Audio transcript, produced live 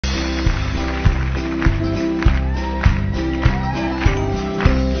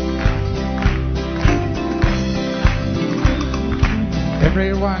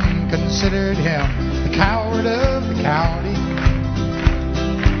Everyone considered him the coward of the county.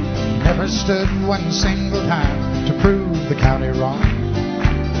 Never stood one single time to prove the county wrong.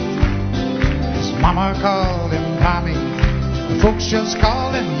 His mama called him Tommy, the folks just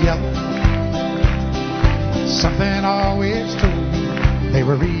called him Yellow. Something always told me they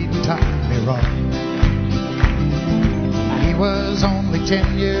were reading Tommy wrong. He was only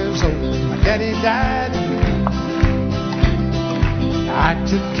 10 years old when Daddy died. I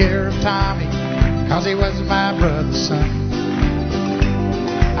took care of Tommy, 'cause he was my brother's son.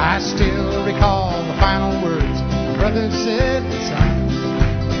 I still recall the final words my brother said,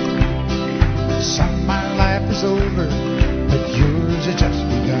 son, my life is over, but yours has just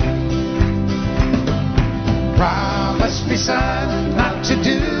begun. Promise me, son, not to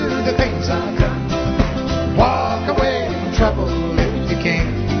do the things I've done. Walk away from trouble if you can.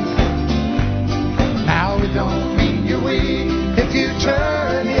 Now it don't mean you're weak if you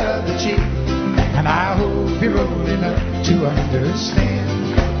turn the other cheek, and I hope you're old enough to understand.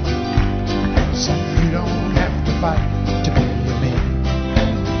 Son, you don't have to fight to be a man.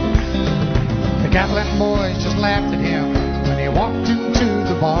 The Gatlin boys just laughed at him when he walked into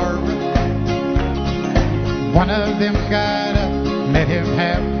the bar room. One of them got up, met him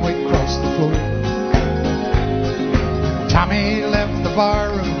halfway across the floor. Tommy left the bar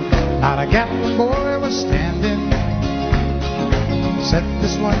room, not a Gatlin boy was standing. Said,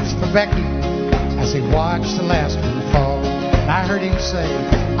 this one's for Becky, as he watched the last one fall. And I heard him say,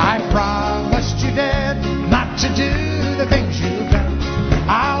 I promised you, Dad, not to do the things you've done.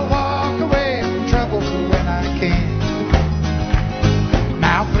 I'll walk away from trouble when I can.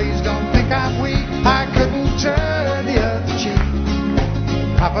 Now please don't think I'm weak, I couldn't turn the other cheek.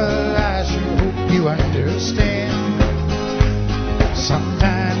 Papa, I sure hope you understand.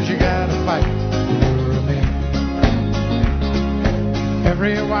 Sometimes you gotta fight for a man.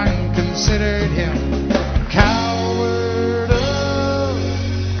 Everyone considered him the coward of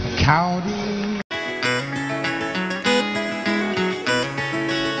the county.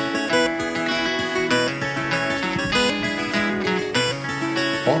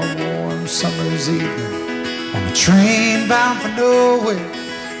 On a warm summer's evening, on a train bound for nowhere,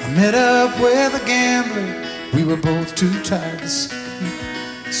 I met up with a gambler. We were both too tired to sleep,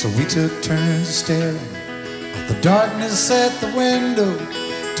 so we took turns staring at the darkness at the window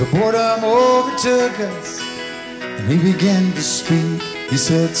till boredom overtook us, and he began to speak. He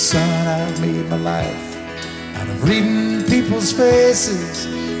said, son, I've made my life out of reading people's faces,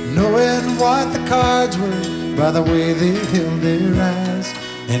 knowing what the cards were by the way they held their eyes.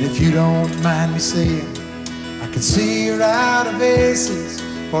 And if you don't mind me saying, I can see you're out of aces.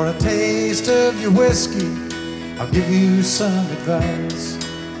 For a taste of your whiskey, I'll give you some advice.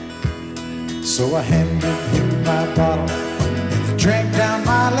 So I handed him my bottle, and he drank down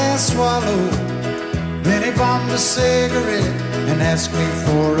my last swallow. Then he bombed a cigarette and asked me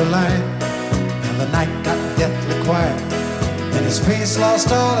for a light. And the night got deathly quiet, and his face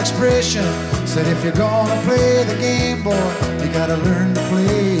lost all expression. Said, if you're gonna play the game, boy, you gotta learn to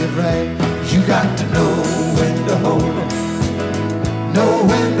play it right. You got to know when to hold 'em, know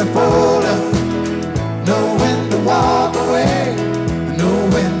when to fold 'em, know when to walk away, know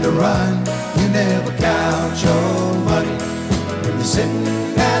when to run. You never count your money when you're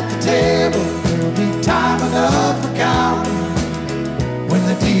sitting at the table. There'll be time enough for counting when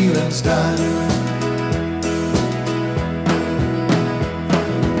the dealing's done.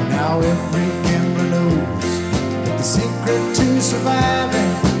 Now every gambler knows that the secret to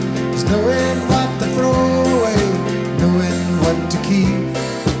surviving is knowing what to throw away, knowing what to keep.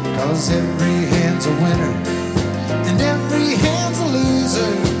 'Cause every hand's a winner and every hand's a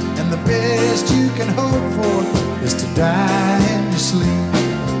loser, and the best you can hope for is to die in your sleep.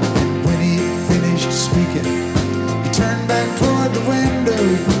 And when he finished speaking, he turned back toward the window,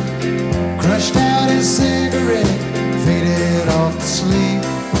 crushed out his cigarette, faded off to sleep.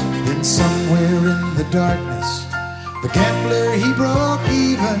 Then somewhere in the darkness, the gambler, he broke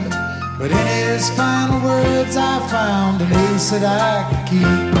even. But in his final words, I found an ace that I could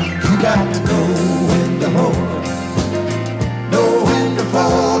keep. You got to know when to hold 'em, know when to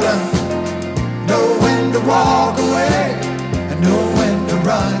fold 'em, know when to walk away, and know when to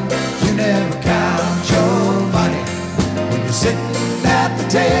run. You never count your money when you're sitting at the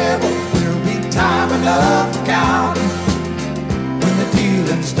table. There'll be time enough for counting when the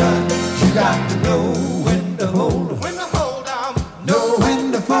dealing's done. You got to know when to hold 'em, know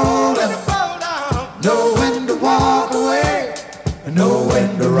when to fold 'em, know when to walk away, and know when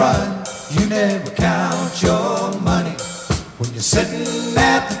to run. You never count your money when you're sitting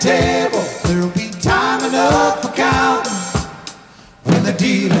at the table. There'll be time enough for counting when the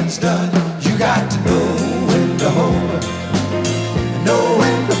dealing's done, you got to know when to hold up, know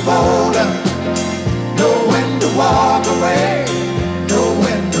when to fold up, know when to walk away, know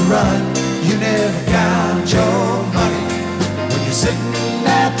when to run. You never count your money when you're sitting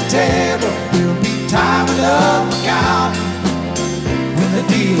at the table. There'll be time enough for counting when the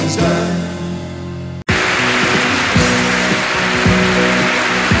deal's done.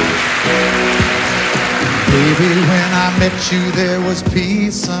 Baby, when I met you, there was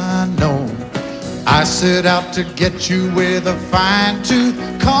peace unknown. I set out to get you with a fine-tooth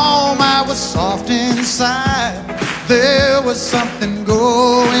comb. I was soft inside. There was something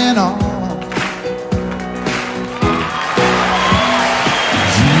going on.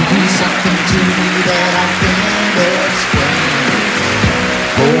 You do something to me that I can't explain.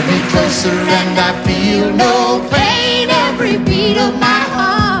 Hold me closer and I feel no pain. Every beat of my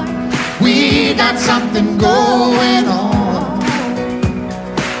heart, we got something going on.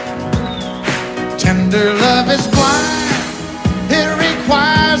 Tender love is blind, it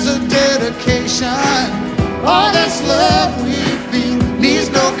requires a dedication. All this love we feel needs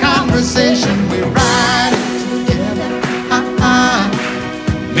no conversation. We ride it together,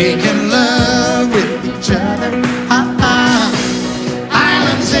 making love with each other,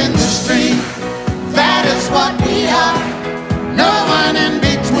 Islands in the stream, that is what we are. No one in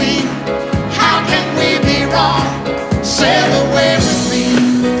between. How can we be wrong? Sail away with me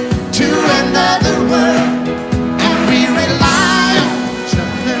to another world, and we rely on each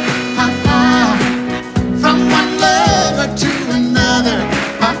other, from one lover to another,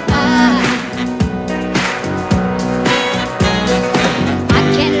 I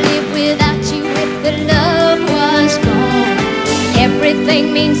can't live without you if the love was gone.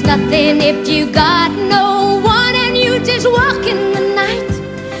 Everything means nothing if you got no one, and you just walk in the night,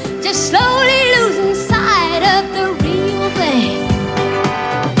 just slowly losing sight of the real thing.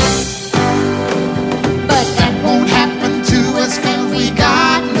 but that won't happen to us, 'cause we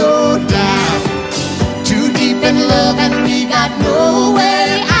got no doubt. Too deep in love and we got no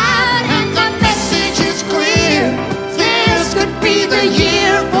way out, and the message is clear. This could be the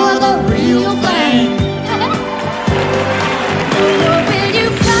year for the real thing. Will you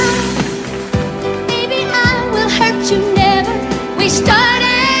cry? Baby, I will hurt you never. We started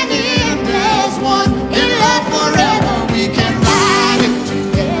There's one in love forever. We can ride it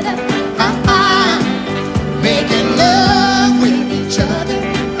together, making love with each other,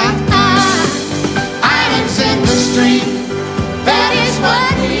 Islands in the stream, that is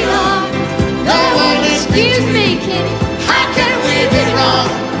what we are. No one is excuse me, kitty. How can we be wrong?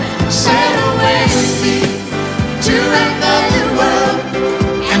 Sail away with me to another world,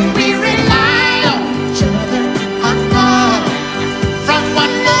 and we rely on each other, from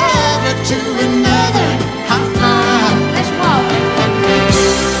one lover to another, Let's walk.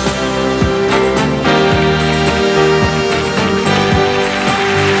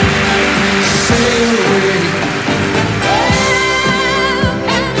 sail away.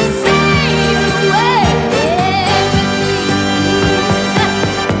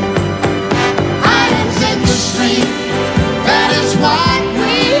 Islands in the stream, that is what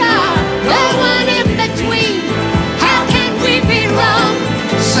we are. No one in between. How can we be wrong?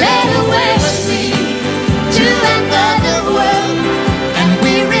 Sail away with me to another world, and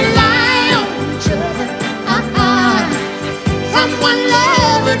we rely on each other, from one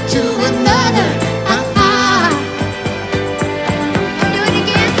lover to another, Do it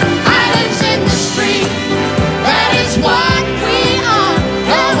again. Islands in the stream, that is what we are.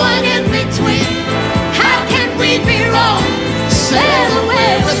 No one in between. How can we be wrong? Sail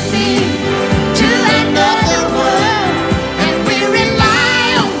away with me to another world, and we rely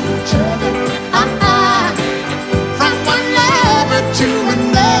on each other, from one lover to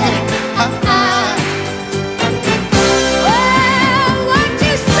another, Well, what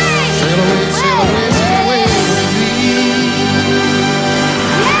you say? sail away, sail away, sail away with me.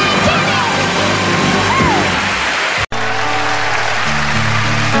 Yeah, kitty.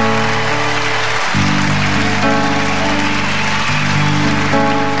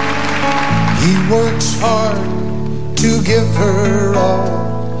 He works hard to give her all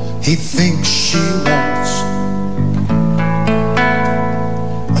he thinks she wants.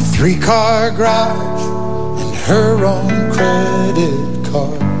 A 3-car garage and her own credit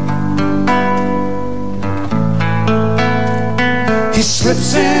card. He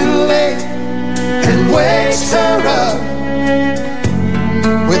slips in late and wakes her up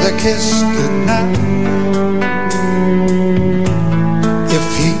with a kiss goodnight. If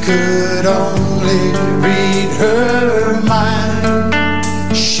he could only read her mind,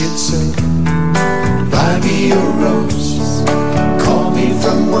 she'd say, buy me a rose, call me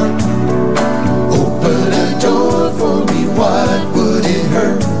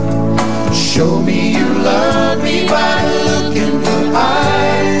Show me you love me by the look in your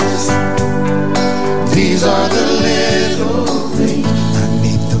eyes. These are the little things I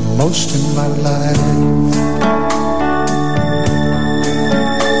need the most in my life.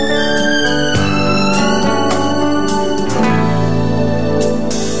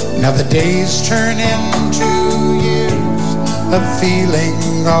 Now the days turn into years of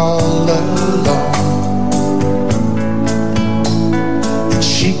feeling all alone, and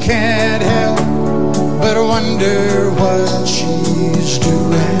she can't help but wonder what she's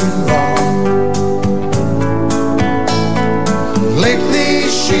doing wrong. Lately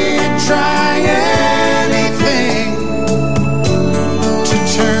she'd try anything to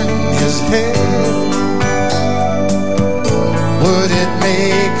turn his head. Would it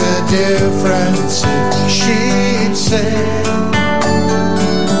make a difference if she'd say,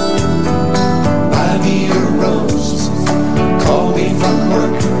 buy me a rose, call me from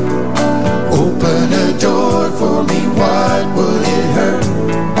work, open a door for me, what would it hurt?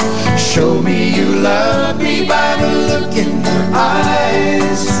 Show me you love me by the look in your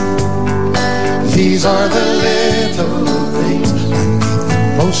eyes. These are the little things I need the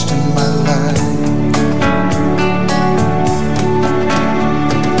most in my life.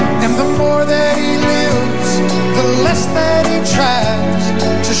 And the more that he lives, the less that he tries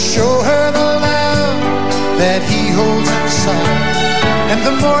to show her the love that he holds inside. And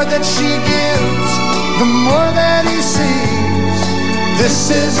the more that she gives, the more that he sees. This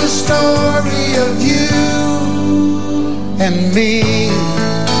is a story of you and me.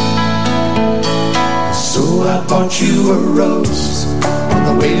 So I bought you a rose on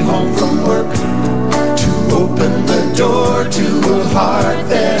the way home from work, to open the door to a heart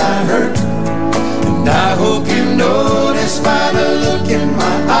that I hurt. And I hope you notice by the look in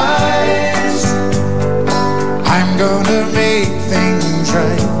my eyes, I'm gonna make things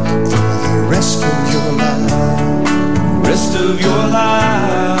right for the rest of your life. Rest of your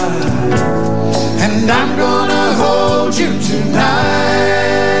life. And I'm gonna hold you tonight.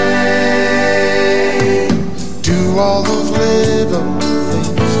 Do all those little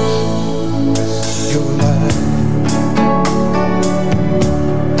things you like.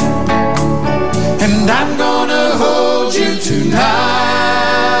 And I'm gonna hold you tonight.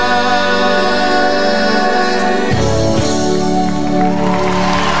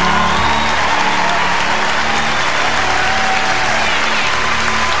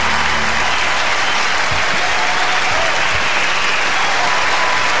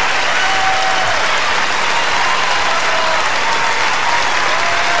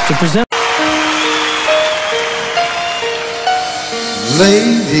 To present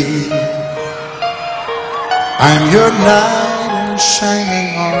Lady, I'm your knight in shining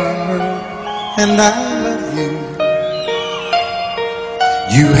armor, and I love you.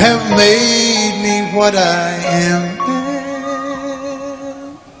 You have made me what I am.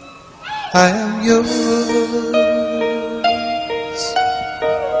 I am yours.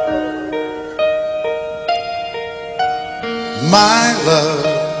 My love,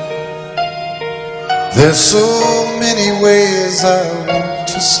 there's so many ways I want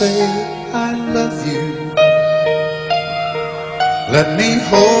to say I love you. Let me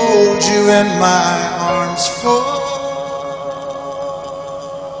hold you in my arms forevermore.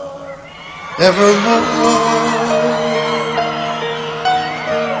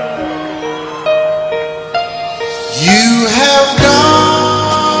 You have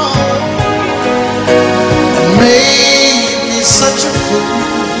gone and made me such a fool.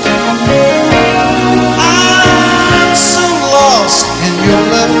 I'm so lost in your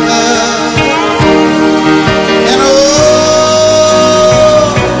love, and oh,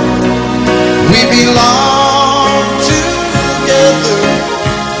 we belong together.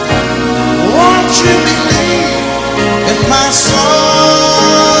 Won't you believe in my song,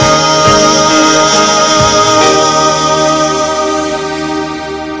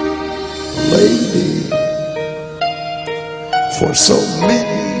 lady? For so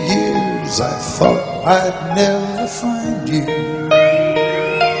many years I thought I'd never find you.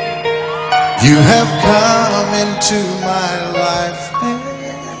 You have come into my life and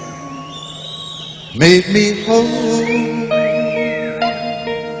made me whole.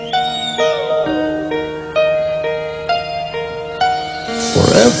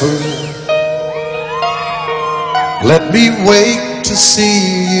 Forever, let me wake to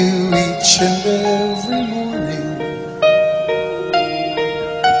see you each and every morning.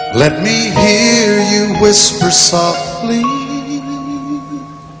 Let me hear you whisper softly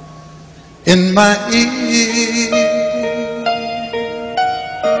in my ear.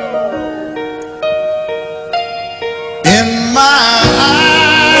 In my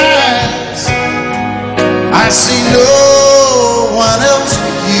eyes, see no one else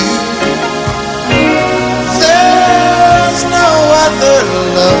but you. There's no other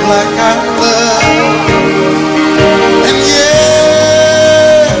love like I love. And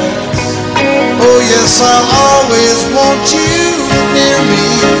yes, oh yes, I'll always want you near me.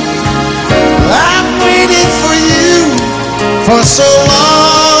 I've waited for you for so long.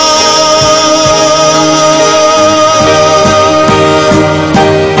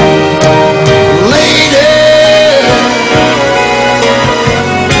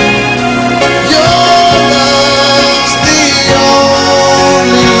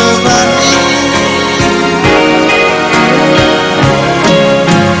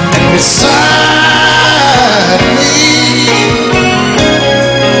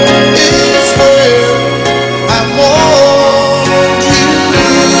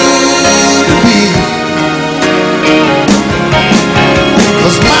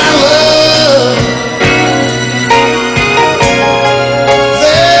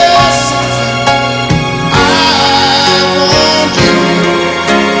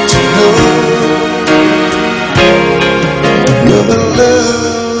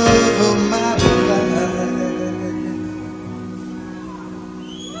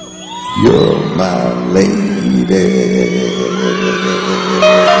 You're my lady.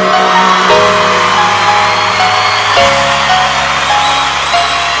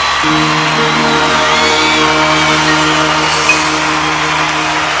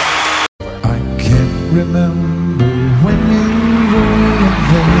 I can't remember when you were in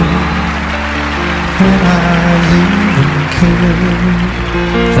there, when I even cared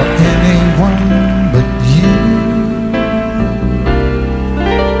for anyone but you.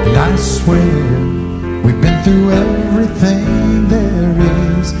 And I swear we've been through everything there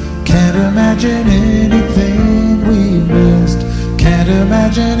is. Can't imagine anything we've missed. Can't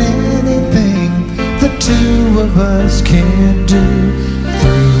imagine anything the two of us can't do.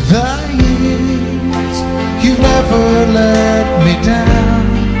 Through the years, you've never let me down.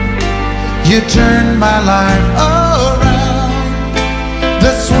 You turned my life around.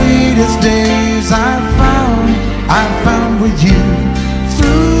 The sweetest days I found with you.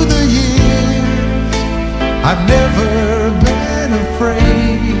 Through the years, I've never been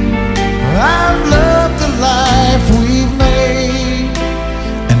afraid. I've loved the life we've made,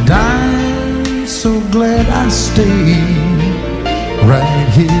 and I'm so glad I stayed right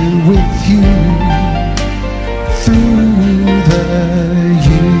here with you through the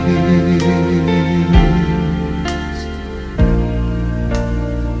years.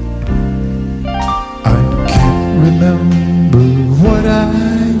 I can't remember what I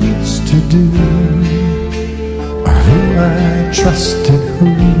used to do, or who I trusted, who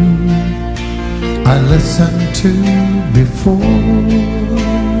I listened to before.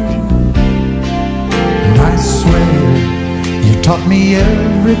 And I swear you taught me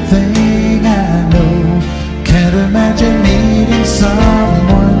everything I know. Can't imagine needing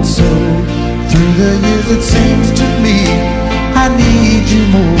someone so. Through the years it seems to me I need you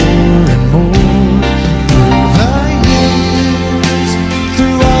more and more. Through the years,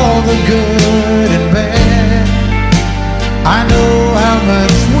 through all the good and bad, I know how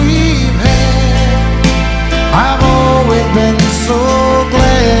much we've had. I've always been so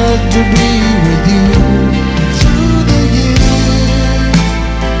glad to be with you. Through the years,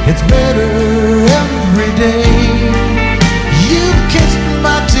 it's better every day. You've kissed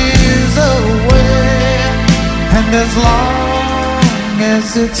my tears away, and as long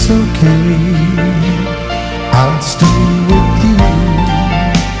as it's okay, I'll stay with you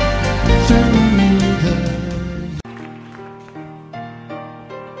through the years.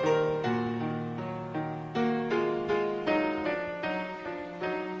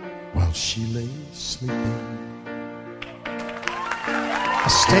 While she lay sleeping, I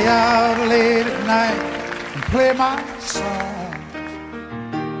stay out late at night and play my song.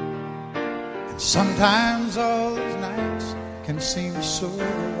 And sometimes all those nights can seem so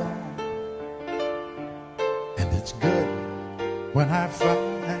long. And it's good when I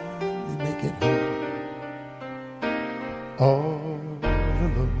finally make it home, all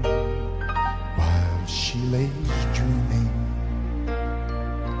alone, while she lays dreaming.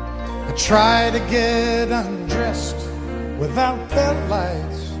 I try to get undressed without the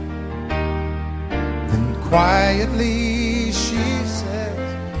lights. Then quietly she says,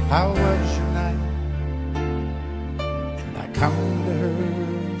 how was your night? And I come to her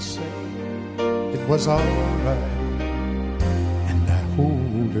and say, it was all right. And I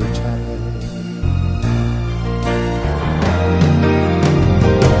hold her tight.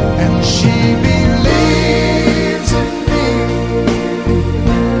 And she believes in me.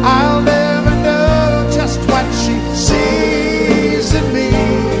 I'll never know just what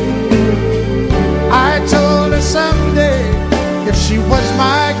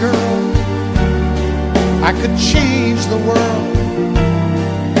could change the world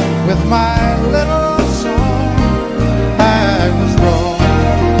with my little song. I was wrong,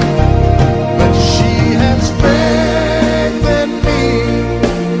 but she has faith in me,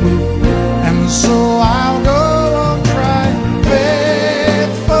 and so I'll go on trying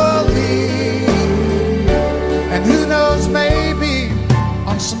faithfully. And who knows, maybe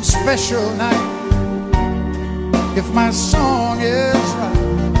on some special night, if my song is right,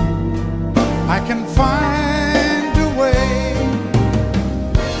 I can find a way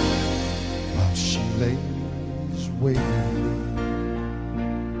while she lays waiting.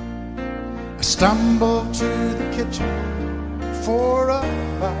 I stumble to the kitchen for a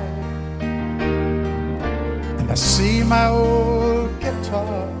bite, and I see my old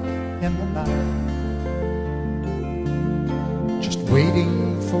guitar in the night, just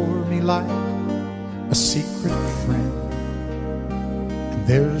waiting for me like a secret friend. And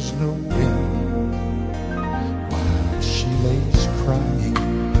there's no wind while she lays crying.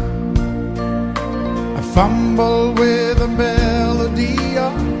 I fumble with a melody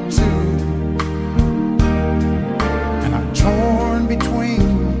or two, and I'm torn between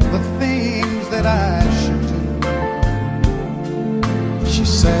the things that I should do. She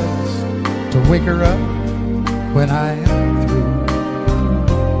says to wake her up when I am through.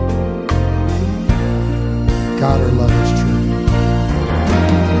 God, her love is true.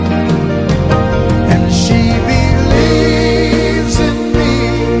 And she believes in me.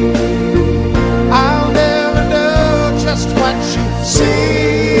 I'll never know just what she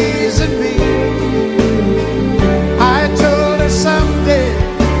sees in me. I told her someday,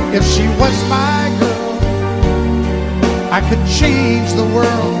 if she was my girl, I could change the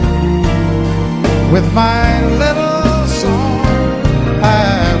world with my little song. I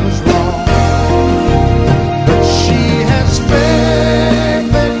was wrong, but she has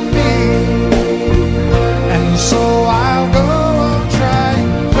faith in me, and so I'll go on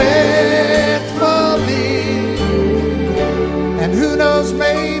trying faithfully. And who knows,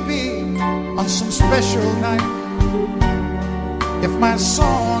 maybe on some special night, if my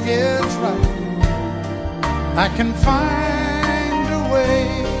song is right, I can find a way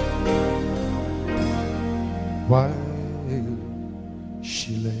while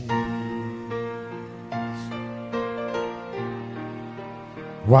she lays,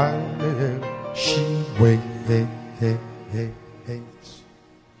 while she waits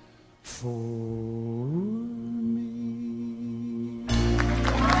for me.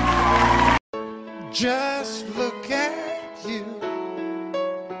 Just look at you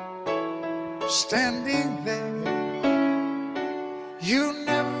standing there. You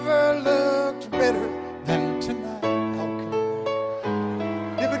never looked better than tonight. How come?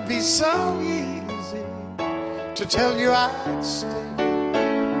 It would be so easy to tell you I'd stay,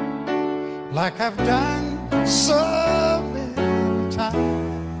 like I've done so many times.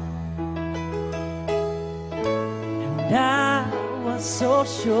 And I was so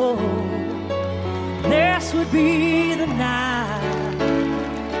sure this would be the night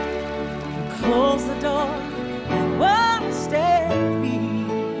you close the door and won't stay free.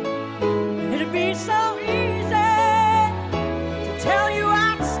 It'd be so easy to tell you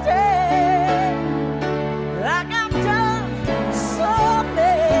I'd stay, like I've done so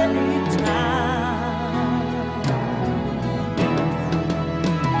many times.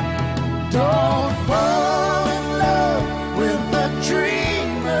 Don't fall in love with a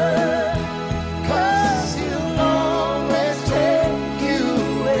dreamer, 'cause he'll always take you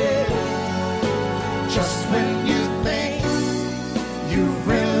away. Just when you think you've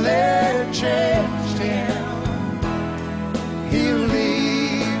really changed him, he'll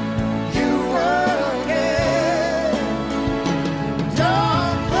leave you again.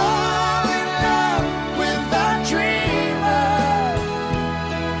 Don't fall in love with a dreamer,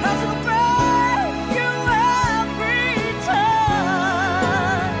 'Cause it'll break you every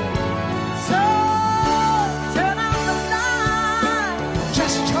time. So turn out the light.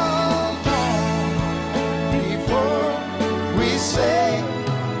 just hold on before we say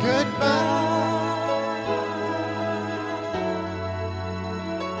goodbye.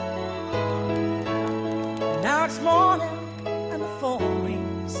 Now it's morning and the phone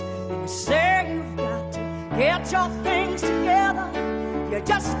rings, and you say you've got to get your things together. You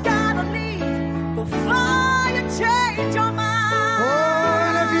just gotta leave before you change your mind. Oh,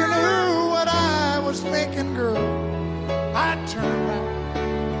 and if you knew what I was thinking, girl, I'd turn around.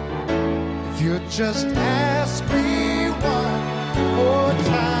 If you'd just ask me one more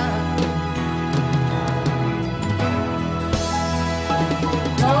time.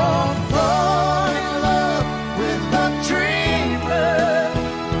 Don't fall in love with a dreamer,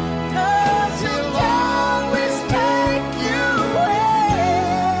 'cause he'll always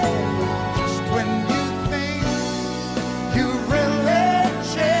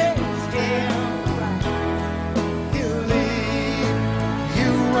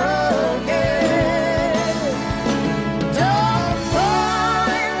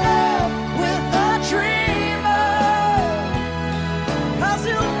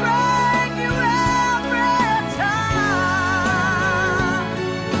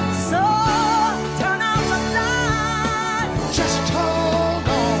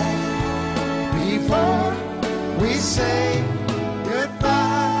say goodbye.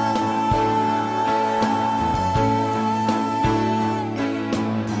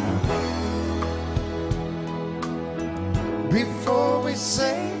 Before we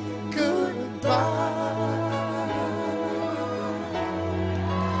say goodbye.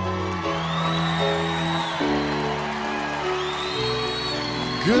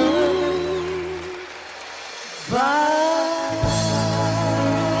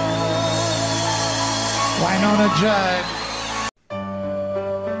 Wynonna Judd.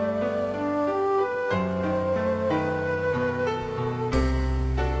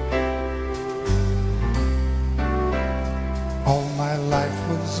 All my life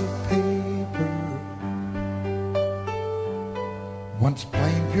was a paper, once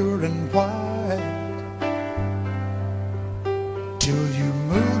plain, pure and white, till you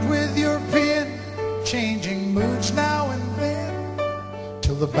moved with your pen, changing moods now and then,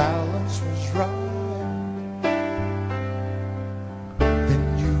 till the balance was right. Then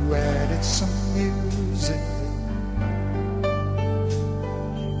you added some music,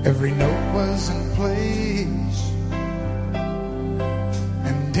 every note was in place,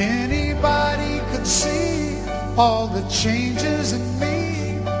 and anybody could see all the changes in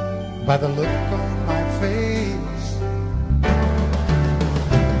me by the look on my face.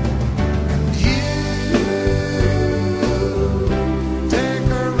 And you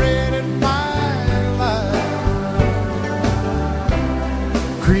decorated my life,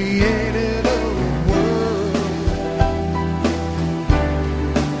 created a world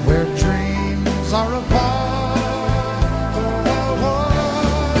where dreams are apart.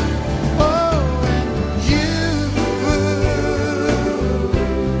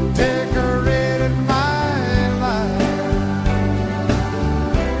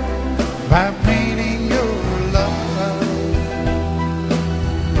 By painting your love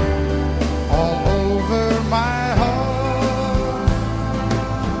all over my heart,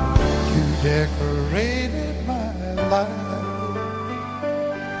 you decorated my life.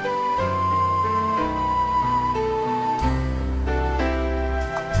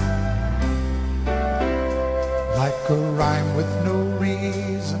 Like a rhyme with no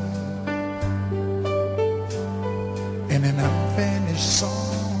reason in an unfinished song.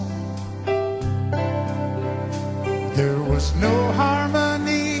 There was no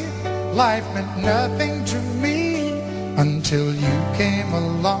harmony, life meant nothing to me until you came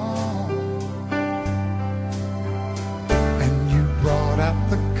along. And you brought out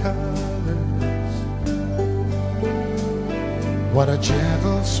the colors, what a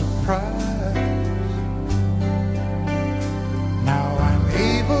gentle surprise. Now I'm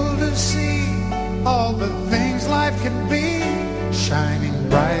able to see all the things life can be, shining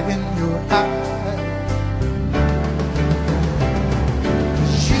bright in your eyes.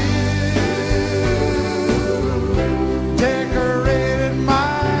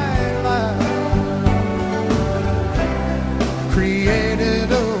 Created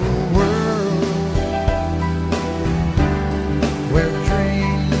a world where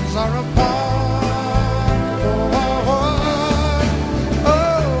dreams are apart. Oh, oh, oh,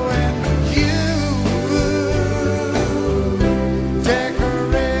 oh, and you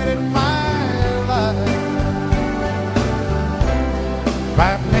decorated my life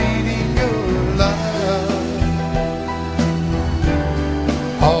by painting your love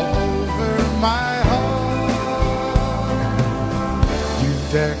all over my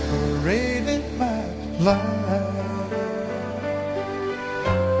decorated my life.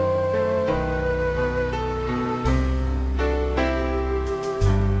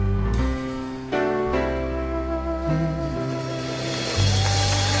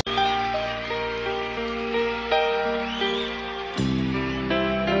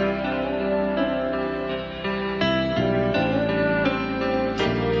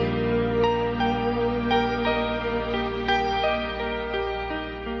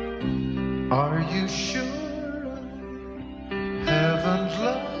 Are you sure I haven't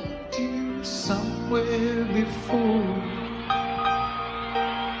loved you somewhere before?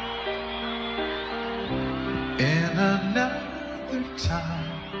 In another time,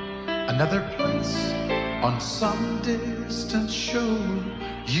 another place, on some distant shore.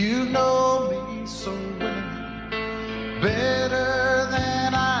 You know me so well, better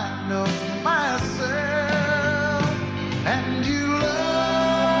than I know myself, and you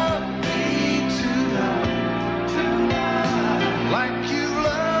love me tonight, like you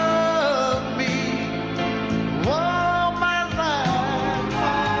love me all my life,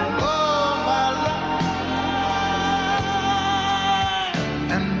 all my life.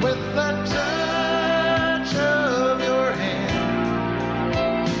 And with the touch of your hand,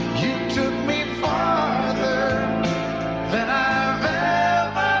 you took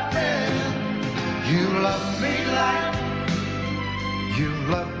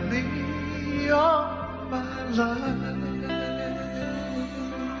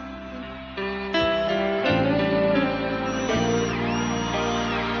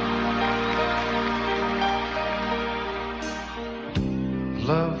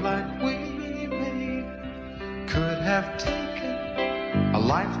a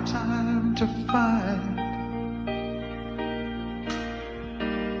lifetime to find.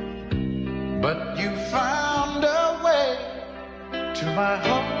 But you found a way to my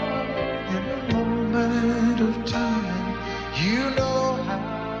heart in a moment of time. You know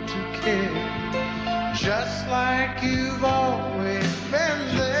how to care, just like you've always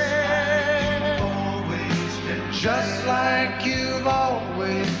been there. Just like you've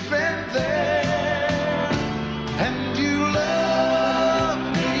always been there. And you love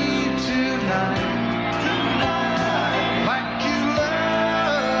me tonight.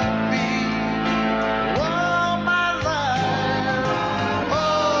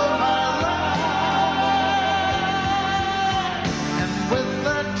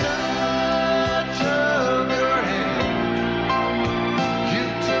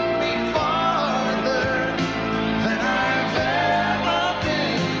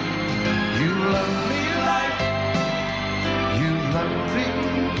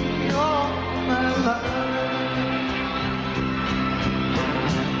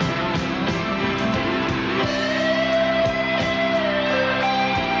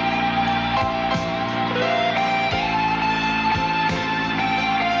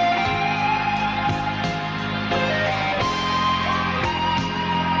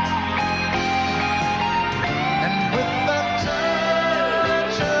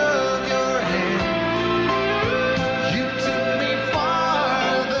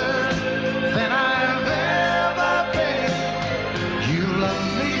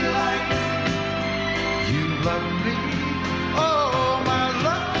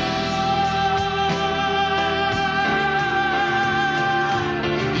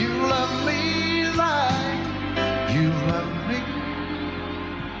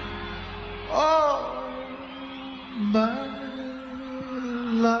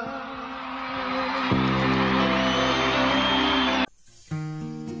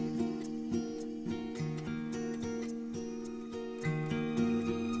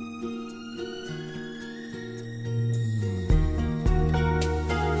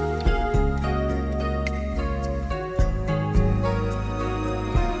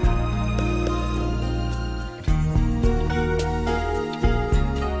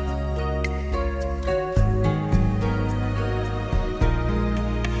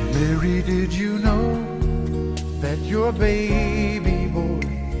 Mary, did you know that your baby boy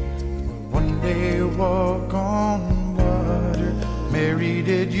will one day walk on water? Mary,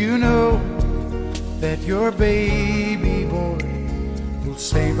 did you know that your baby boy will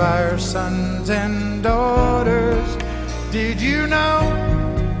save our sons and daughters? Did you know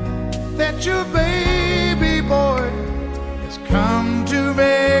that your baby boy has come to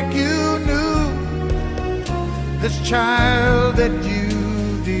make you new? This child that you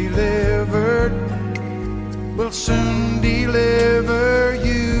delivered will soon deliver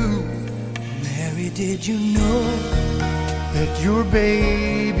you. Mary, did you know that your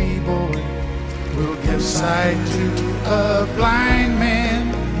baby boy will give sight to a blind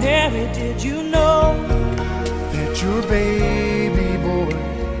man? Mary, did you know that your baby boy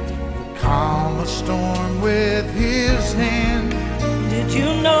will calm a storm with his hand? Did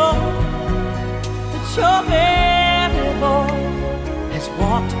you know that your baby boy has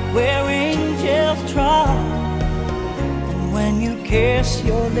walked where angels trod? And when you kiss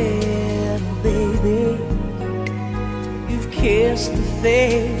your little baby, you've kissed the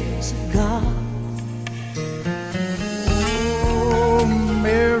face of God. Oh,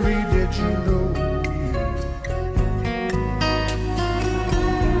 Mary, did you know?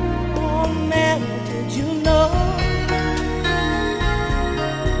 Oh, Mary, did you know?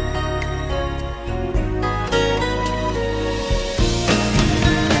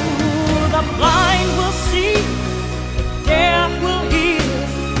 The blind will see, the deaf will hear,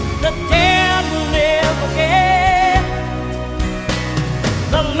 the dead will live again.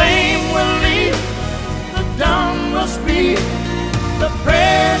 The lame will leap, the dumb will speak, the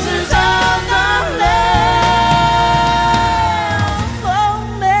praises of the Lamb. Oh,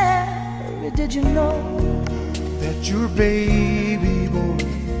 Mary, did you know that your baby boy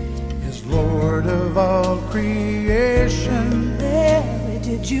is Lord of all creation? Mary,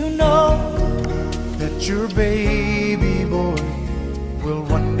 did you know that your baby boy will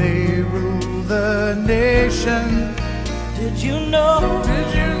one day rule the nation? Did you know?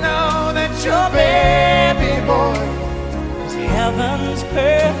 Did you know that your baby boy is heaven's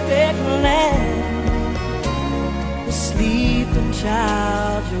perfect land? The sleeping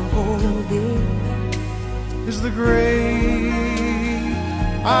child you're holding is the great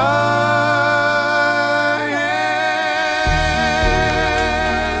I am.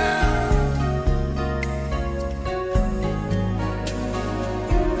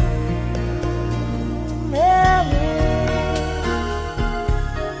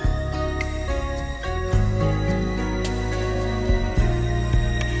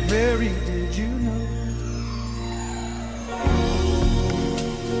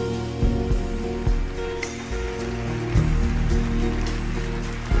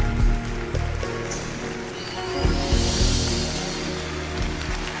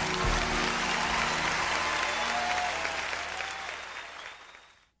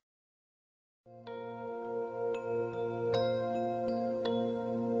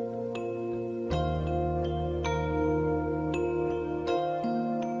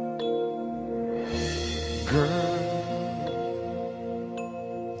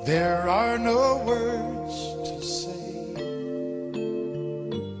 There are no words to say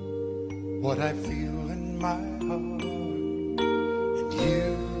what I feel in my heart.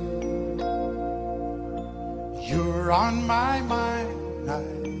 And you're on my mind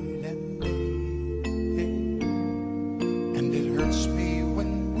night and day. And it hurts me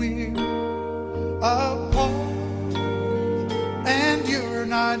when we're apart and you're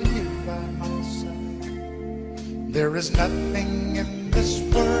not here by my side. There is nothing in this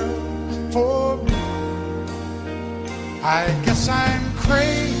world for me. I guess I'm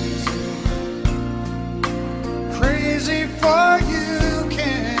crazy, crazy for you,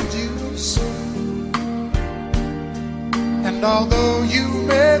 can't you see? And although you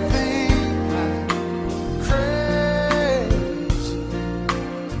may think I'm crazy,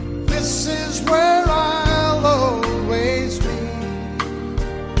 this is where I'll always be.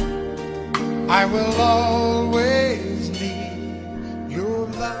 I will always need your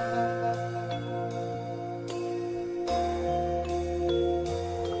love.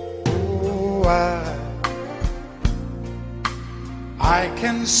 Oh, I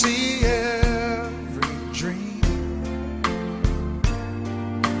can see every dream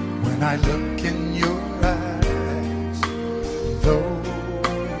when I look in your eyes. Though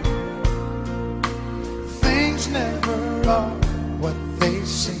things never are what they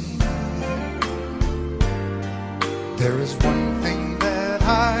seem, there is one thing that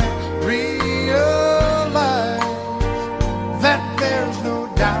I realize, that there's no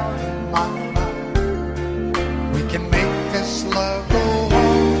doubt in my mind. We can make this love go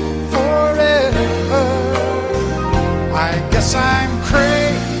on forever. I guess I'm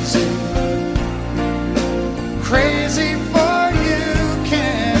crazy, crazy for you,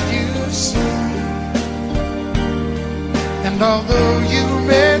 can't you see? And although you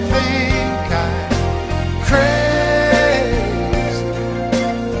may think I'm crazy,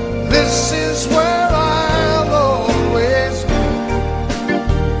 this is where I'll always be.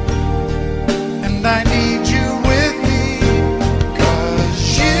 And I need you with me, 'cause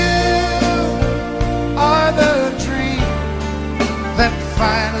you are the dream that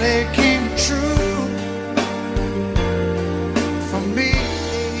finally came true for me.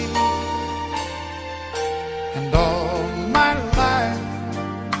 And all my life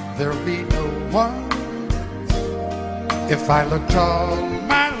there'll be no one. If I looked all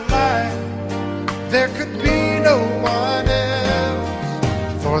my life, there could be no one else.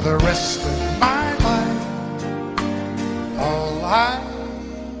 For the rest of my life, all I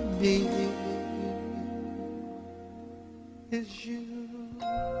need is you.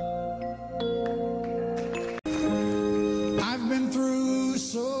 I've been through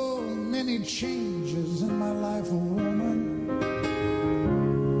so many changes in my life, woman.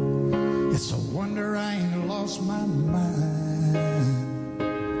 It's a wonder I ain't lost my mind.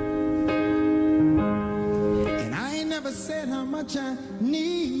 And I ain't never said how much I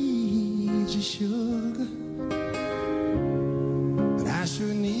need you, sugar, but I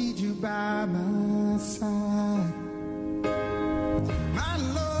sure need you by my side. My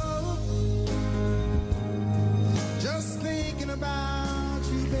love, just thinking about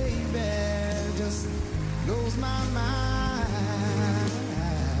you, baby, just blows my mind.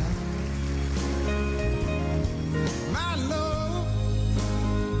 My love,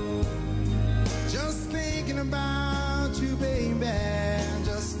 just thinking about you, baby,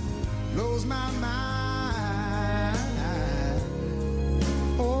 just blows my mind.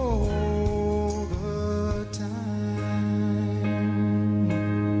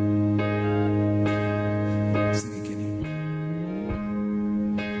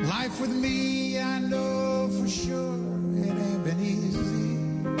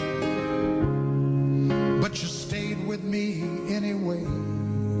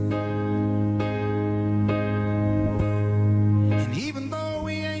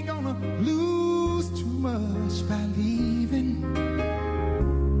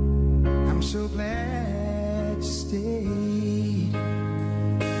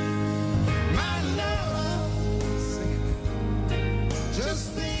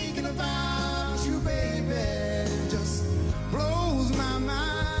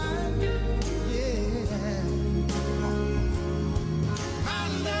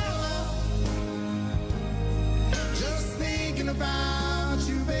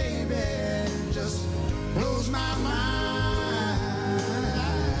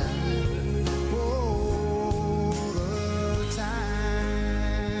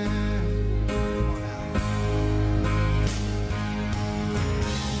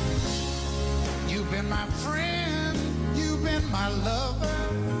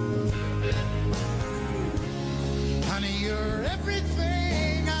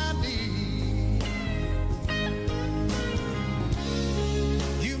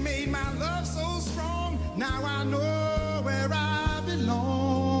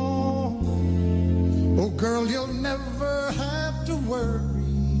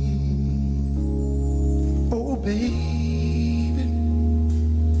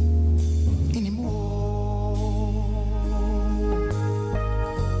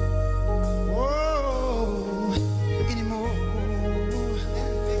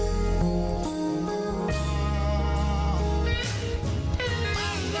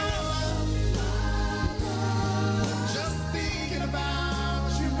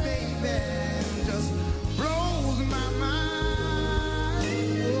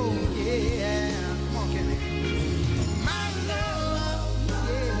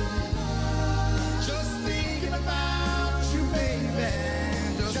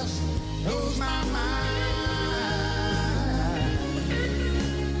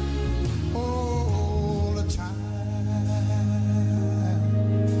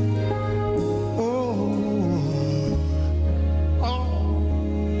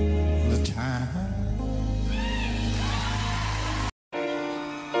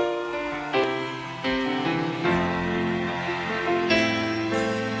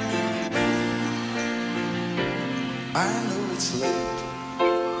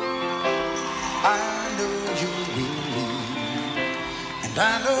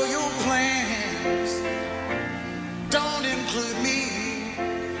 know your plans don't include me.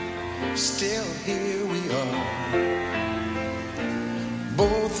 Still here we are,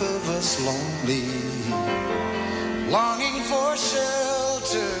 both of us lonely, longing for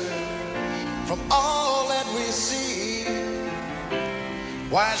shelter from all that we see.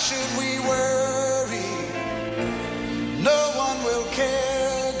 Why should we worry? No one will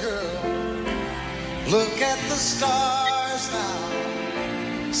care, girl. Look at the stars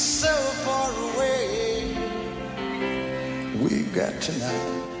now, so far away. We've got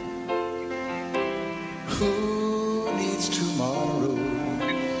tonight. Who needs tomorrow?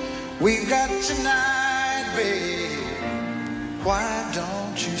 We've got tonight, babe. Why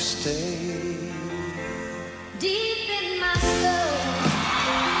don't you stay? Deep in my soul,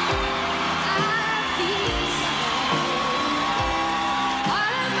 I feel something.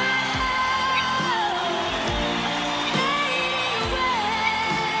 All of my love fading away.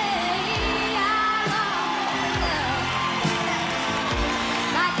 I long for love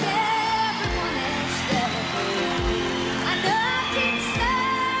like everyone else does. I know I keep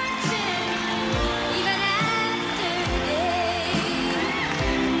searching even after today.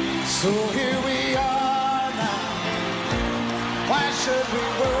 So here we are now. Why should we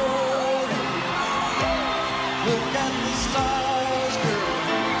worry? Look at the stars, girl,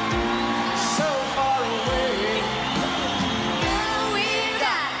 so far away. Now we've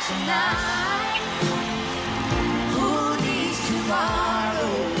got tonight. Who needs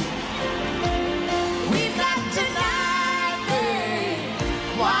tomorrow? We've got tonight, babe.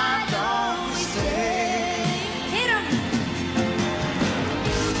 Why don't we stay? Hit 'em.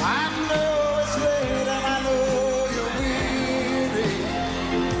 I know it's late and I know you're weary,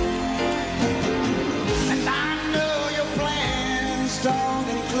 and I know your plans don't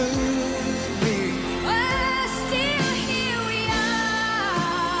include me. Well, still here we are,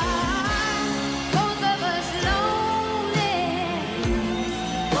 both of us lonely,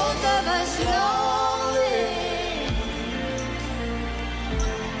 both of us lonely.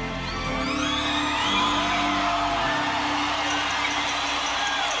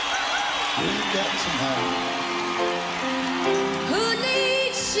 We've got tonight. Who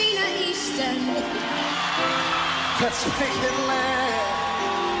needs Sheena Easton? Let's make it last.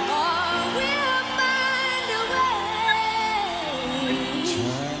 Or we'll find a way.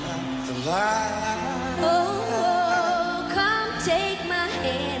 Turn up the light. Oh, come take my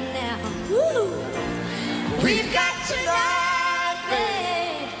hand now. Woo. We've got tonight,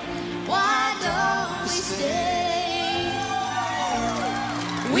 babe. Why don't we stay?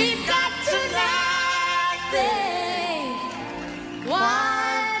 We've got tonight, babe.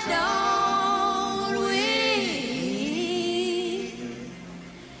 Why don't we?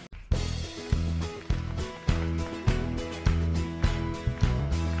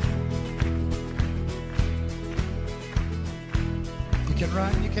 You can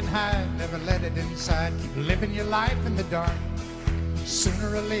run, you can hide, never let it inside. Keep living your life in the dark.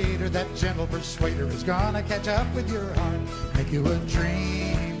 Sooner or later, that gentle persuader is gonna catch up with your heart. Make you a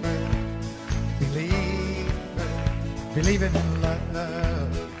dreamer, believer, believing in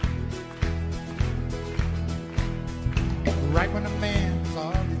love. Right when a man's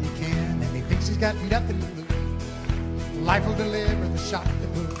all that he can, and he thinks he's got nothing to lose, life will deliver the shock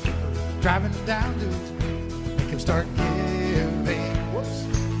that moves you, driving him down to his knees. Make him start giving,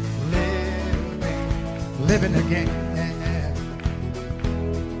 living again.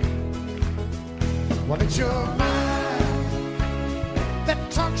 Well, it's your mind that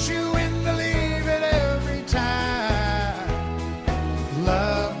talks you into leaving every time.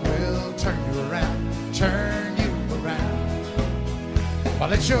 Love will turn you around, turn you around.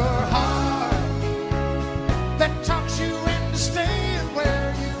 Well, it's your heart that talks you into staying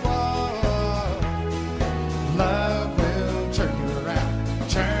where you are. Love will turn you around,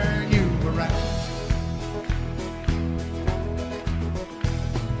 turn you around.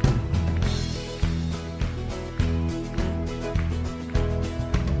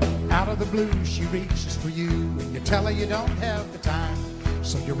 Out of the blue, she reaches for you, and you tell her you don't have the time.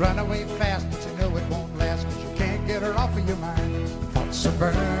 So you run away fast, but you know it won't last, because you can't get her off of your mind. Thoughts are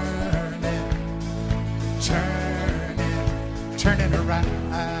burning, turning around.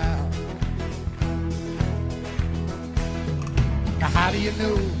 Now how do you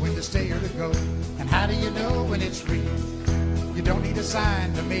know when to stay or to go? And how do you know when it's real? You don't need a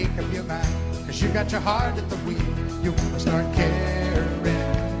sign to make up your mind, because you got your heart at the wheel. You want to start caring,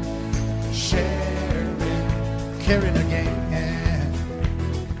 caring again.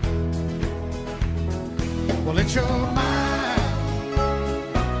 Well, it's your mind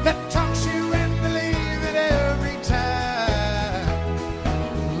that talks you into leaving every time.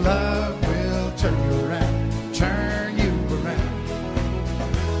 love will turn you around, turn you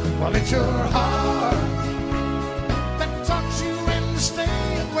around. Well, it's your heart that talks you into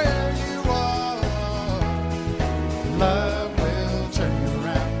staying where you are. Love will turn you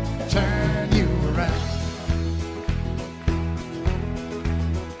around, turn you around.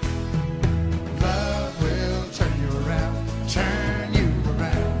 Love will turn you around, turn you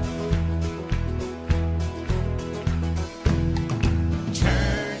around.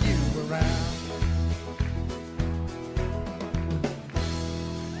 Turn you around.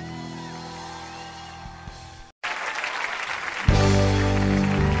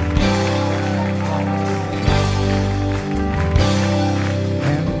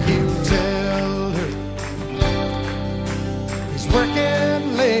 And you tell her he's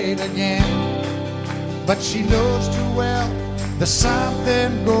working late again, but she knows too well there's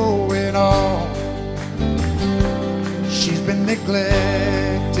something going on. She's been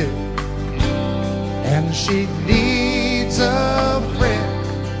neglected and she needs a friend,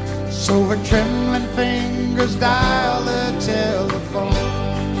 so her trembling fingers dial the telephone.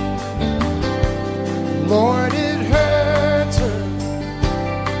 Lord, it hurts her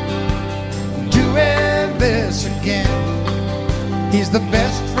doing this again. He's the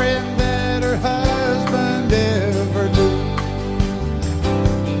best friend that her husband ever knew.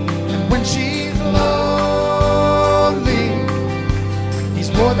 And when she's lonely,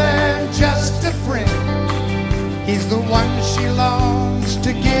 he's more than just a friend. He's the one she longs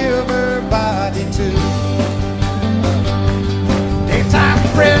to give her body to. Daytime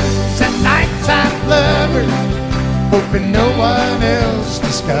friends and nighttime lovers, hoping no one else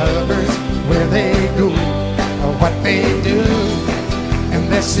discovers where they go or what they do and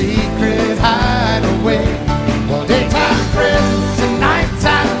their secret hideaway. Well, daytime friends and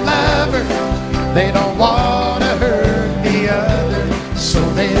nighttime lovers, they don't want to hurt the other, so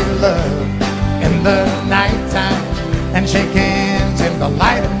they love in the nighttime and shake hands in the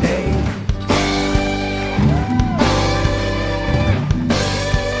light of day.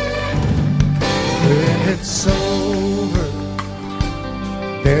 When it's over,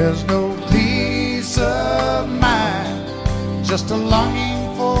 there's no peace of mind, just a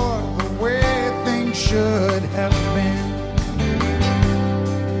longing for the way things should have been.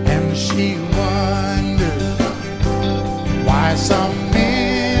 And she wonders why some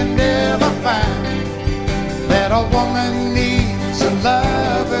men never find that a woman needs a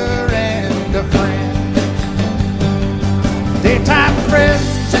lover and a friend. Daytime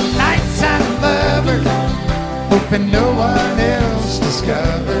friends and nighttime lovers, hoping no one else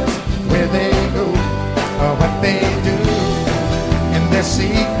discovers where they go or what they do in their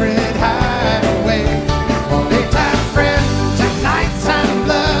secret hideaway. Well, daytime friends and nighttime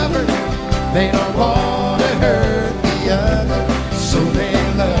lovers, they don't want to hurt the other, so they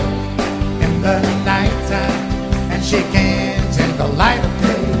love in the nighttime and shake hands in the light of day.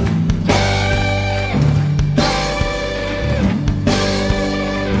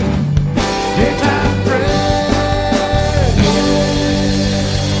 Daytime friends.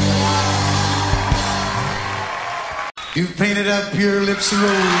 You've painted up your lips of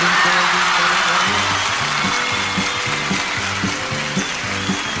gold.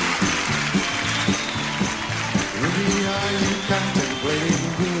 Maybe are you contemplating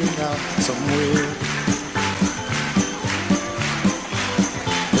going out somewhere?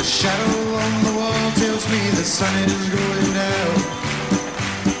 The shadow on the wall tells me the sun is going down.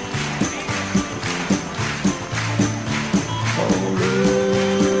 Oh,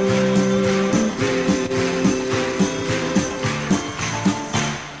 Ruby,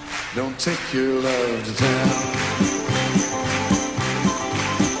 don't take your love to town.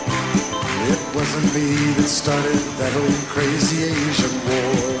 It wasn't me that started that old crazy Asian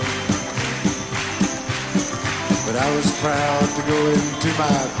war, but I was proud to go into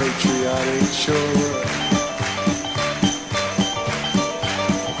my patriotic shore.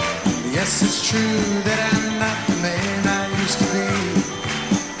 Yes, it's true that I'm not the man I used to be.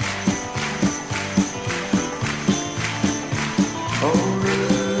 Oh,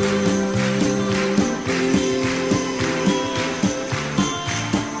 Ruby,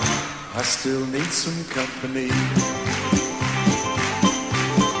 I still need some company.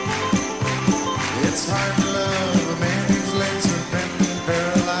 It's hard to love a man whose legs have been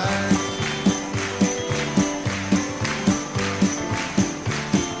paralyzed.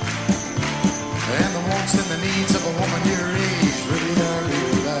 And the wants and the needs of a woman your age really are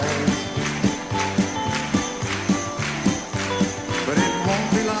realized. But it won't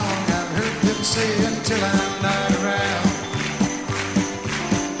be long, I've heard them say, until I'm not around.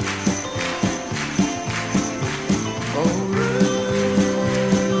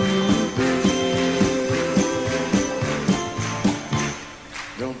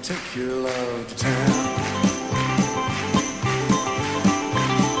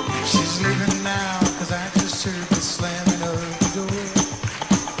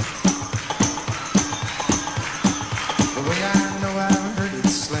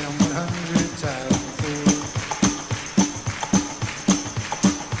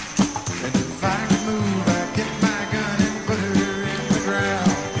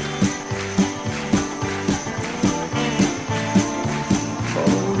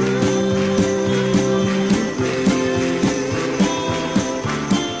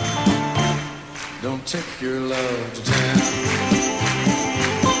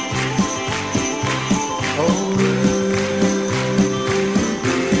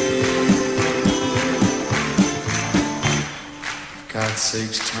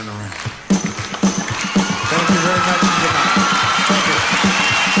 sakes, turn around. Thank you very much and good night. Thank you.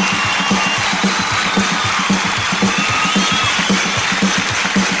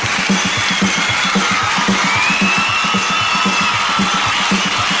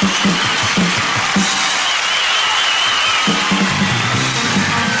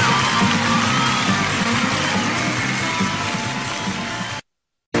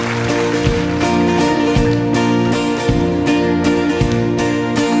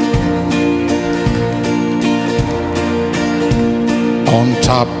 On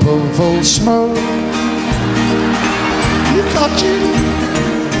top of Old Smoke, you thought you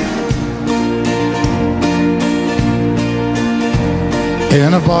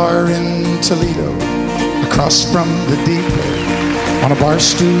in a bar in Toledo, across from the depot. On a bar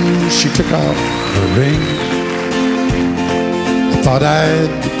stool, she took out her ring. I thought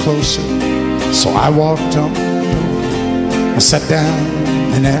I'd be closer, so I walked on over. I sat down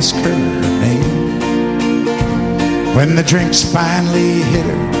and asked her name. When the drinks finally hit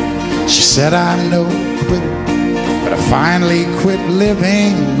her, she said, I'm no quitter, but I finally quit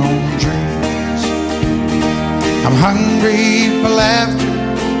living on dreams. I'm hungry for laughter,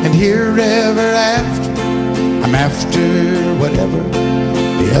 and here ever after, I'm after whatever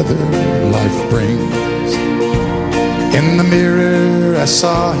the other life brings. In the mirror I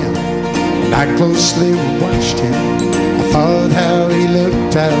saw him, and I closely watched him. I thought how he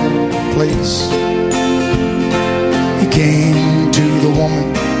looked out of place. He came to the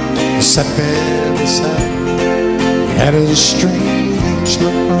woman who sat there beside me. He had a strange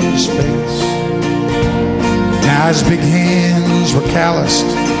look on his face. Now his big hands were calloused.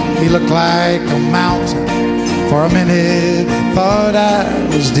 He looked like a mountain. For a minute I thought I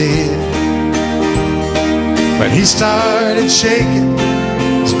was dead. But he started shaking.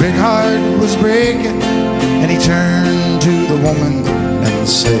 His big heart was breaking. And he turned to the woman and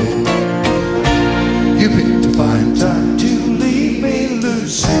said, you picked a fine time to leave me,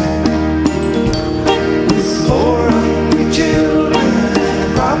 Lucy, with 4 hungry children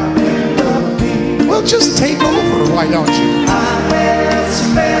rocking the beat. Well, just take over, why don't you? I had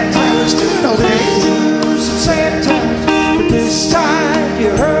some bad times, some sad times, but this time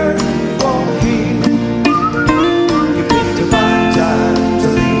you heard walking. You picked a fine time to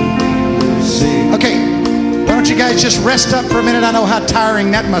leave me, Lucy. Okay, why don't you guys just rest up for a minute? I know how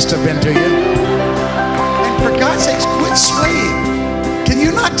tiring that must have been to you. For God's sakes, quit swaying. Can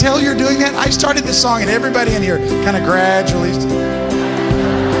you not tell you're doing that? I started this song and everybody in here kind of gradually.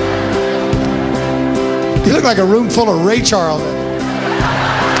 You look like a room full of Ray Charles.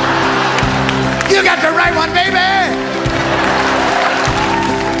 You got the right one, baby!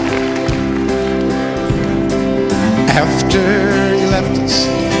 After he left us,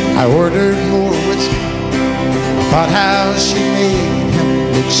 I ordered more whiskey. Thought how she made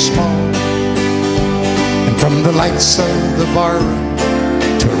him look small. From the lights of the bar room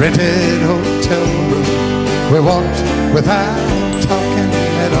to a rented hotel room, we walked without talking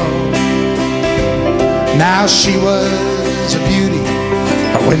at all. Now she was a beauty,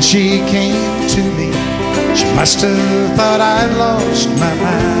 but when she came to me, she must have thought I'd lost my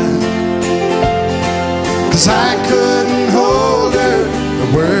mind. 'Cause I couldn't hold her, the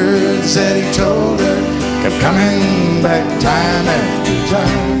words that he told her kept coming back time after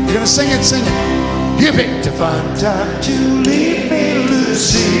time. You're gonna sing it, sing it. You picked a fine time to leave me,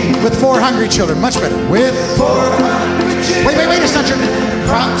 Lucy, with 4 hungry children, much better. With 4 hungry children. Wait, it's not your name.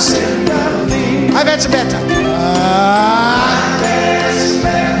 I've had some bad times.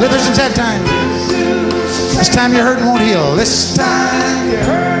 There's some sad times. This time you're hurting won't heal. This time you're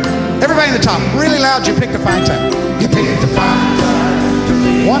hurting. Everybody in the top, really loud, you picked a fine time. You picked a fine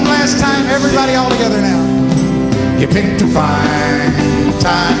time. One last time, everybody all together now. You picked a fine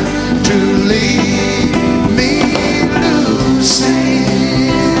time to leave me, Lucy.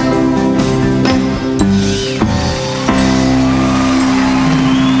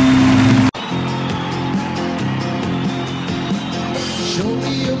 Show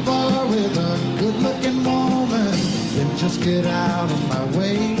me a bar with a good-looking woman, then just get out of my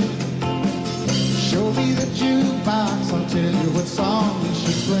way. Show me the jukebox, I'll tell you what song you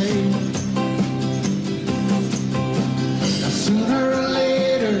should play. Now sooner or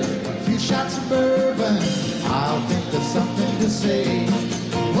later, a few shots of bourbon, I'll think there's something to say.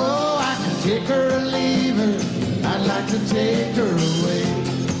 Oh, I can take her or leave her, I'd like to take her away.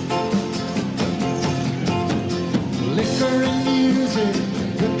 Liquor and music,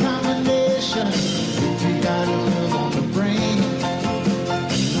 good combination, you got a love on the brain.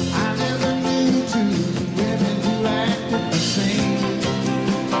 I never knew two women who acted the same.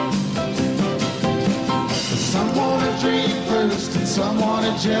 Some wanna drink first and some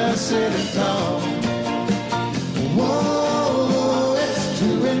just sit and talk. Whoa, it's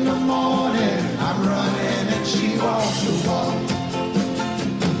 2 in the morning. I'm running and she walks the walk.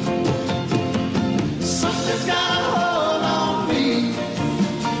 Something's got a hold on me.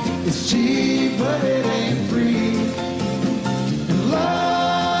 It's cheap, but it ain't free. And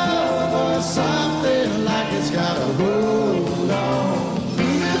love or something like it's got a hold on.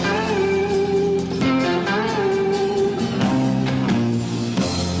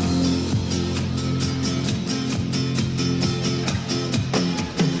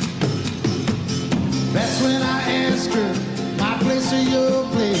 That's when I ask her, my place or your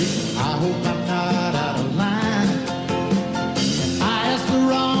place? I hope I'm not out of line. I asked the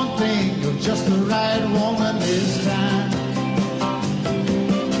wrong thing, you're just the right woman this time.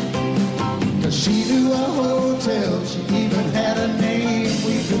 Cause she knew a hotel, she even had a name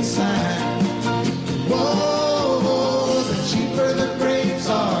we could sign. Whoa, the cheaper the grapes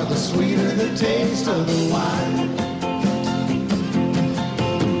are, the sweeter the taste of the wine.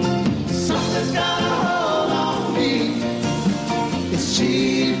 Something's got a hold on me. It's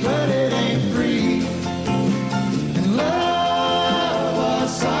cheap, but it ain't free. And love or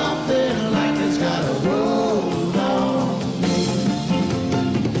something like it's got a hold on me.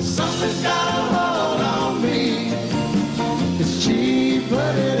 Something's got a hold on me. It's cheap,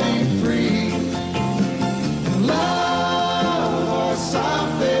 but it ain't free. And love or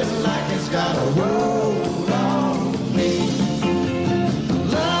something like it's got a hold on me.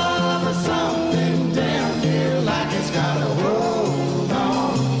 Love or something damn near like it's got a hold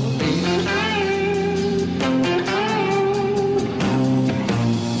on me.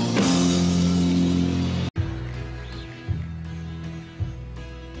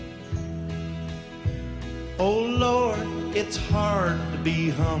 Oh Lord, it's hard to be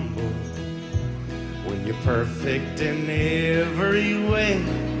humble when you're perfect in every way.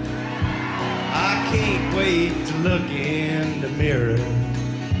 I can't wait to look in the mirror,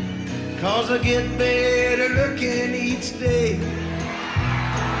 'cause I get better looking each day.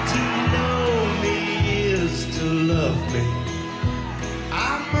 To know me is to love me.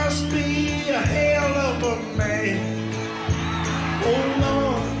 I must be a hell of a man. Oh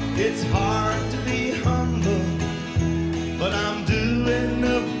Lord, it's hard to be humble, but I'm doing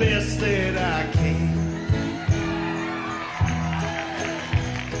the best that I can.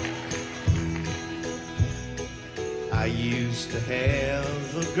 I used to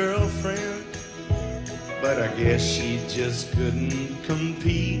have a girlfriend, but I guess she just couldn't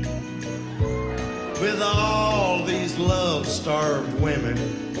compete with all these love-starved women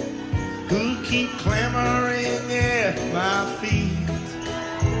who keep clamoring at my feet.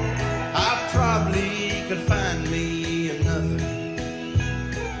 I probably could find me another,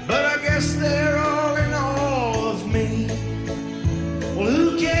 but I guess they're all in awe of me. Well,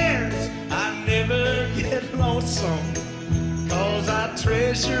 who cares? I never get lonesome, 'cause I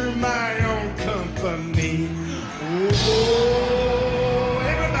treasure my own company. Oh,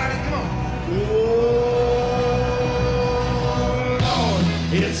 everybody, come on. Oh, Lord,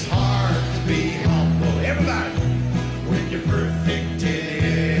 it's hard to be humble. Everybody, when you're perfect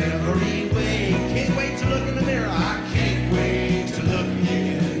in every way. Can't wait to look in the mirror. I can't wait to look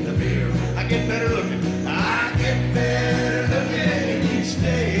in the mirror. I get better looking. I get better looking each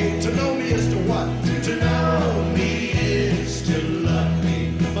day. To know me is to what? To know me is to love me.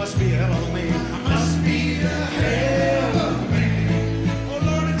 Must be a hell of a man. Must be a hell of a man. Oh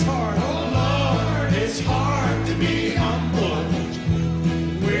Lord, it's hard. Oh Lord, it's hard to be humble.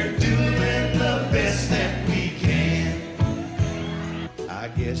 We're doing the best that we can. I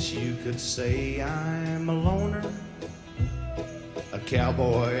guess you could say I'm a loner, a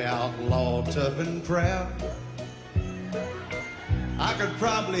cowboy outlaw, tough and proud. I could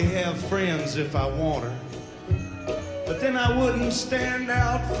probably have friends if I wanted, but then I wouldn't stand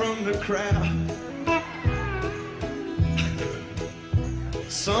out from the crowd.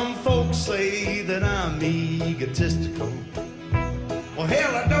 Some folks say that I'm egotistical. Well,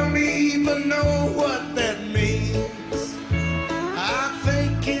 hell, I don't even know what that means. I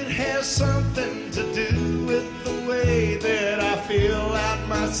think it has something to do with the way that I fill out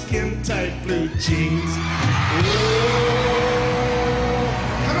my skin-tight blue jeans. Oh,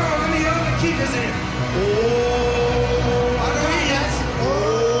 come on, let me yell the key this in. Oh, I know he is. Oh,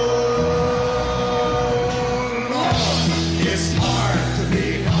 Lord, it's hard to be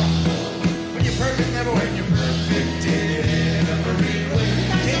humble when you're perfect never when you're perfect in every way.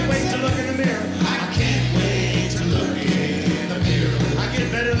 Can't wait to look in the mirror. I can't wait to look in the mirror. I get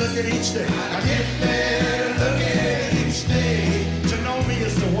better looking each day. I get better looking each day. To know me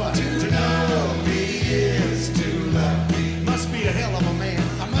is to what? To know me is to love me. Must be a hell of a man.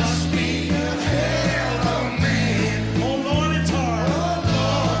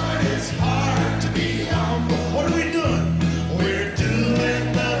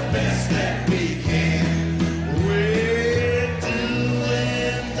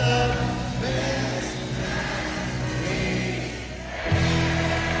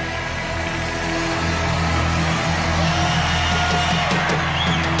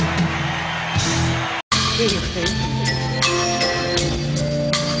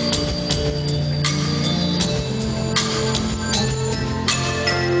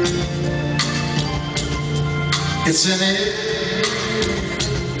 It's in it.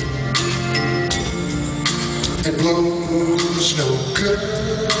 It blows no good.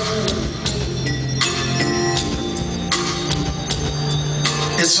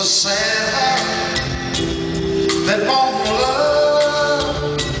 It's a sad heart that won't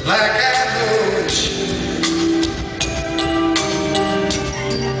love like I know it should.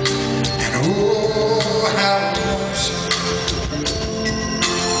 And oh, how lonesome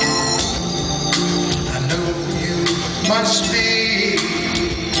I know you must be.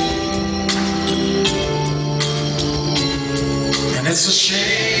 And it's a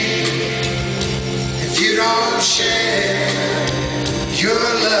shame if you don't share your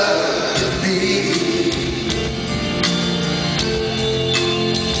love with me.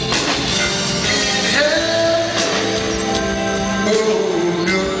 Oh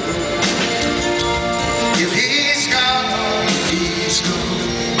no, if he's gone, he's gone,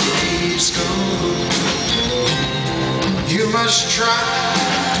 he's gone. You must try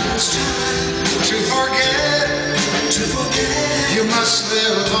to forget, to forget. You must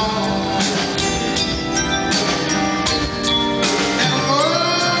live on. And oh,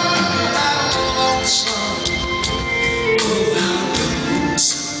 how lonesome, oh, how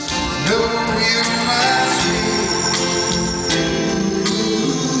lonesome, know you must be.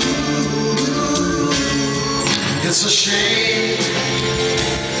 It's a shame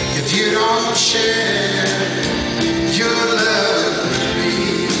if you don't share your love with me.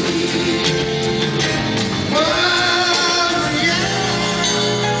 Oh, yeah.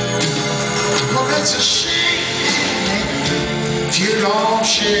 Oh, it's a shame if you don't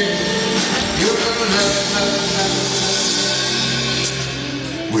share your love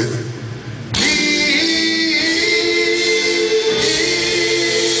with me.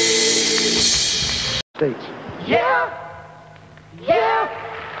 States. Yeah, yeah,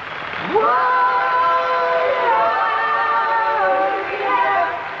 whoa, yeah.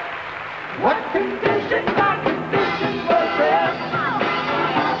 What condition, my condition was there?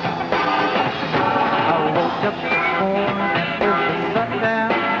 I woke up this morning with the sun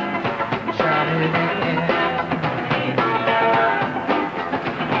down, shining in.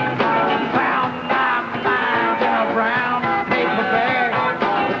 Found my mind in a brown paper bag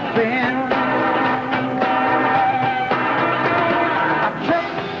with thin. I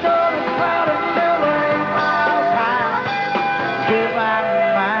tripped on a cloud of silver 8 miles high. Give my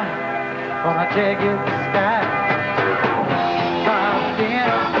mind on a jagged sky. Dropped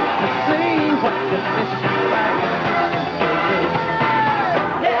in to see what the mission like.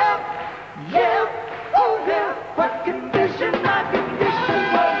 Yeah, yeah, oh yeah. What condition, my condition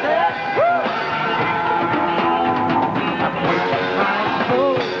was there? I put my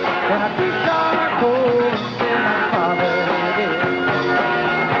soul in a deep dark hole and I followed it.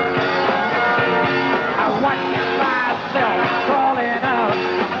 I watched myself crawling out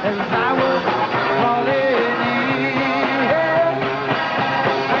as I was crawling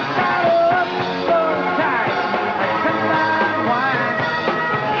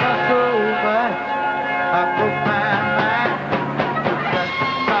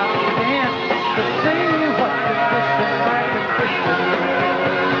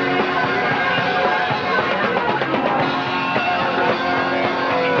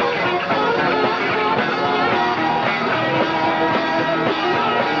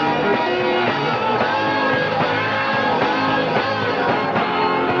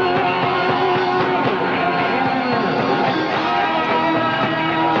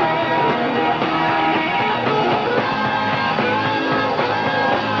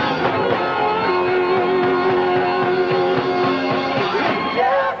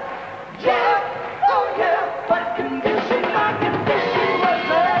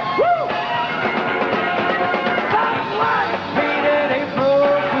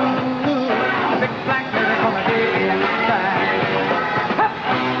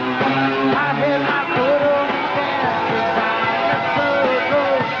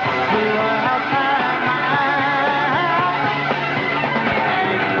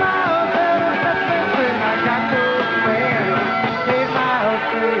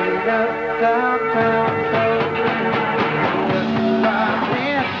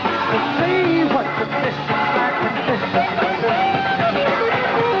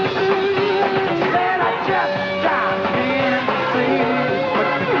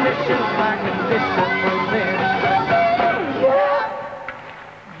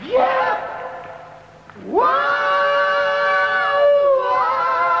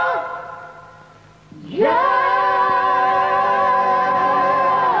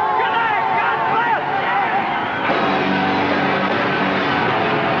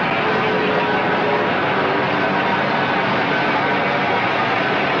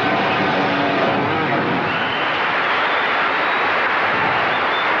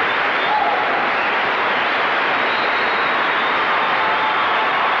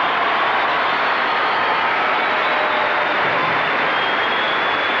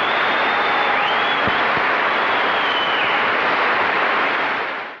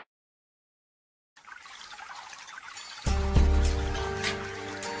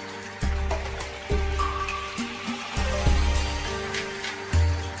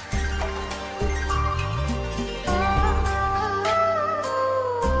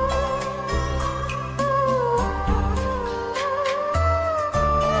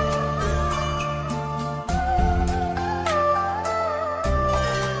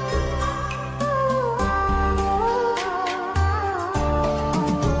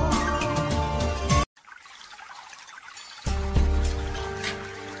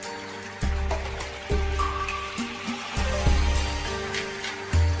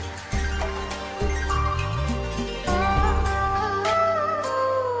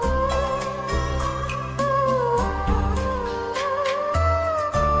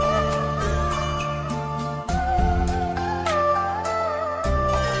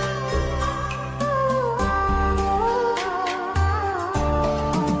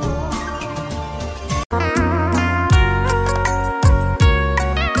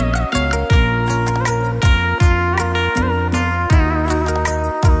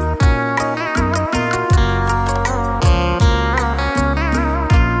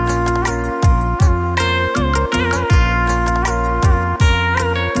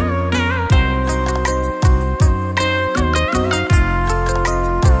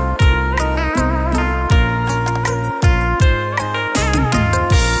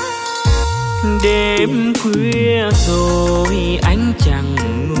anh chẳng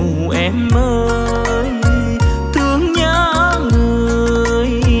ngu em ơi, thương nhớ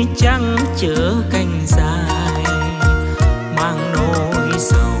người chẳng chở cành dài, mang nỗi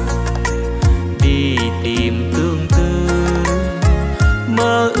sầu đi tìm tương tư,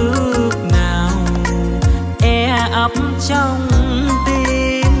 mơ ước nào e ấp trong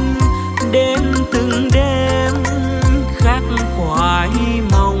tim, đến từng đêm khắc khoải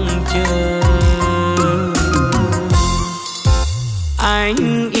mong chờ.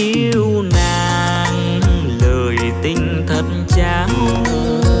 Anh